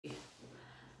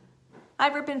Hi,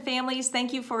 Ripon families.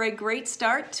 Thank you for a great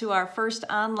start to our first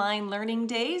online learning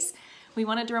days. We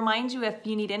wanted to remind you if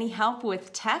you need any help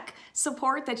with tech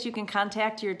support that you can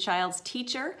contact your child's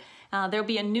teacher. There'll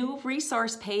be a new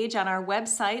resource page on our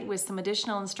website with some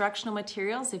additional instructional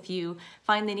materials. If you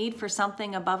find the need for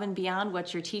something above and beyond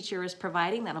what your teacher is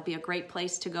providing, that'll be a great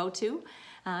place to go to.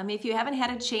 If you haven't had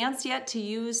a chance yet to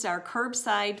use our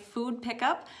curbside food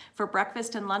pickup for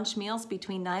breakfast and lunch meals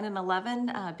between 9 and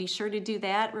 11, be sure to do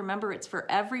that. Remember, it's for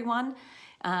everyone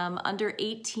under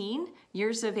 18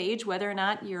 years of age, whether or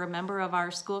not you're a member of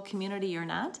our school community or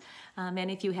not.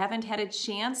 And if you haven't had a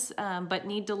chance but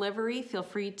need delivery, feel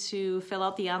free to fill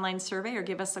out the online survey or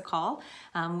give us a call.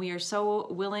 We are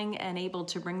so willing and able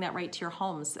to bring that right to your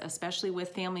homes, especially with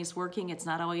families working. It's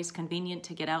not always convenient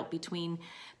to get out between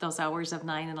those hours of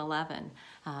 9 and 11.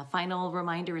 Final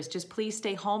reminder is just please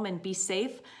stay home and be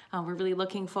safe. We're really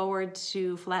looking forward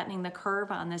to flattening the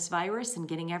curve on this virus and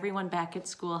getting everyone back at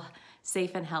school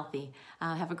safe and healthy.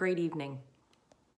 Have a great evening.